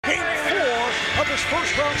of this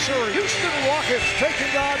first-round series. Houston Rockets taking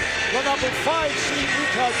on the number 5 seed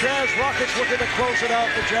Utah Jazz. Rockets looking to close it out.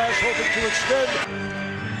 The Jazz hoping to extend.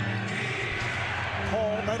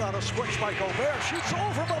 Paul made on a switch by Gobert. Shoots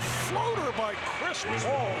over the floater by Chris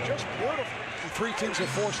Paul. Just beautiful. The three teams have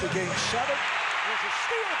forced the game 7. There's a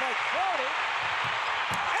steal by Crowder.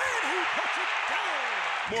 And he puts it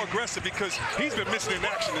down. More aggressive because he's been missing in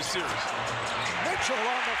action this series. Mitchell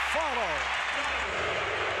on the follow.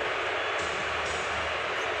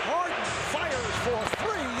 Harden fires for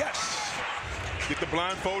 3, yes. Get the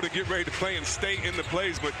blindfold and get ready to play and stay in the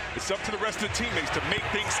plays, but it's up to the rest of the teammates to make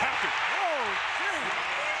things happen.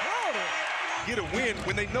 Get a win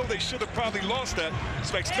when they know they should have probably lost that.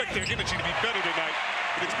 So I expect their energy to be better tonight.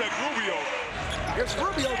 And expect Rubio. Here's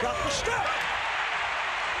Rubio got the step.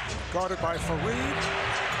 Guarded by Fareed.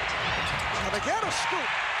 And again a scoop.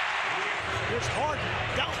 Here's Harden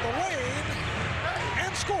down the lane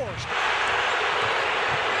and scores.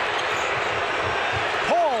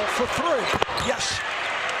 Paul for 3. Yes.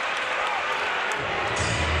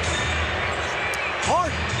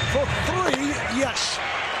 Harden for 3. Yes.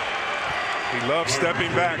 He loves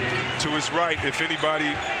stepping back to his right. If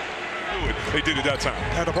anybody knew it, they did it that time.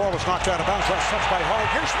 And the ball is knocked out of bounds. Last touch by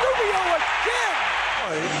Harden. Here's Rubio again.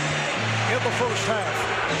 In the first half.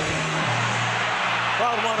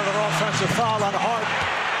 Crowder wanted an offensive foul on Harden.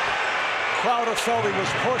 Crowder felt he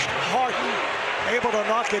was pushed. Harden able to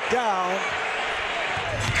knock it down.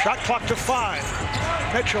 Shot clock to 5.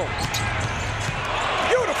 Mitchell.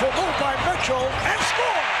 Beautiful move by Mitchell and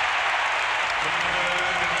score.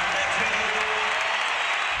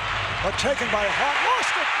 But taken by Hart, lost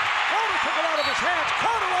it. Crowder took it out of his hands.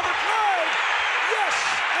 Crowder on the drive. Yes,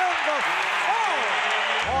 and the foul.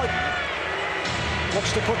 Harden looks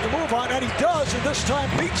to put the move on, and he does, and this time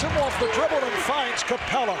beats him off the dribble and finds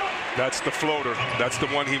Capella. That's the floater. That's the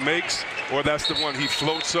one he makes, or that's the one he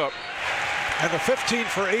floats up. And the 15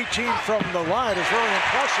 for 18 from the line is very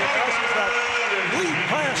impressive. This is that lead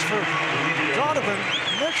pass for Donovan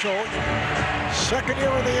Mitchell. Second year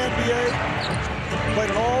in the NBA. Played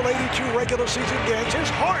in all 82 regular season games. Here's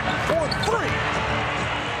Harden for 3.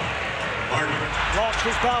 Harden lost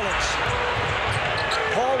his balance.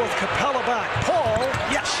 Paul with Capella back. Paul,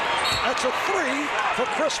 yes, that's a 3 for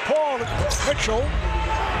Chris Paul. Mitchell,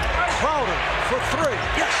 Crowder for 3.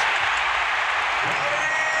 Yes.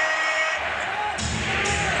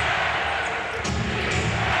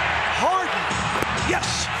 Harden,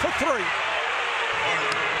 yes, for 3.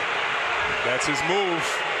 That's his move,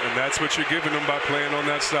 and that's what you're giving him by playing on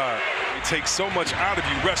that side. It takes so much out of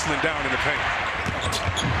you wrestling down in the paint.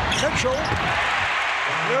 Mitchell,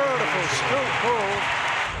 beautiful scoop move.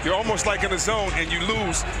 You're almost like in a zone, and you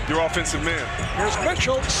lose your offensive man. Here's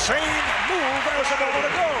Mitchell, same move as a moment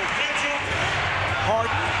ago.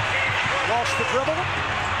 Harden lost the dribble,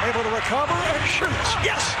 able to recover and shoots.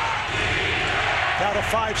 Yes! Down to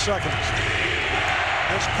 5 seconds.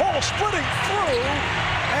 There's Paul splitting through,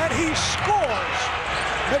 and he scores.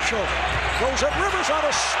 Mitchell goes at Rivers on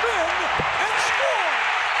a spin and scores.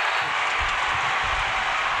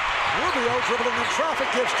 Rubio dribbling in traffic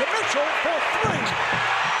gives to Mitchell for 3.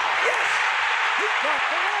 Yes, he got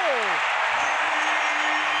the roll.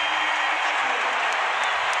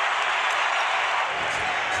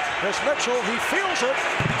 There's Mitchell, he feels it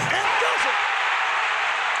and does it.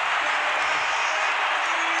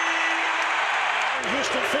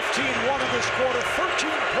 Houston 15-1 in this quarter, 13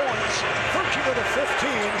 points, 13 of the 15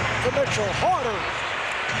 for Mitchell. Harden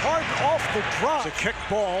off the drop. It's a kick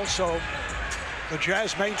ball, so the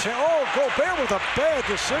Jazz maintain. Oh, Gobert with a bad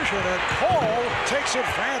decision, and Paul takes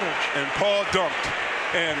advantage. And Paul dunked,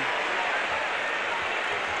 and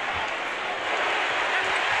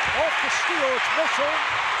off the steal, it's Mitchell.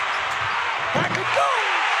 Back it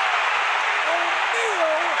goes!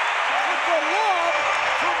 O'Neal with the lob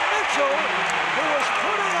from Mitchell, who is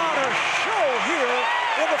putting on a show here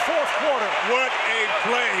in the fourth quarter. what a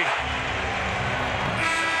play.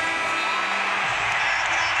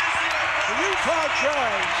 The Utah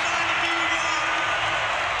Jazz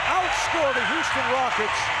outscored the Houston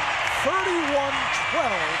Rockets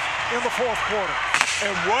 31-12 in the fourth quarter.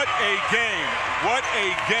 And what a game. What a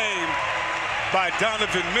game by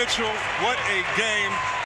Donovan Mitchell. What a game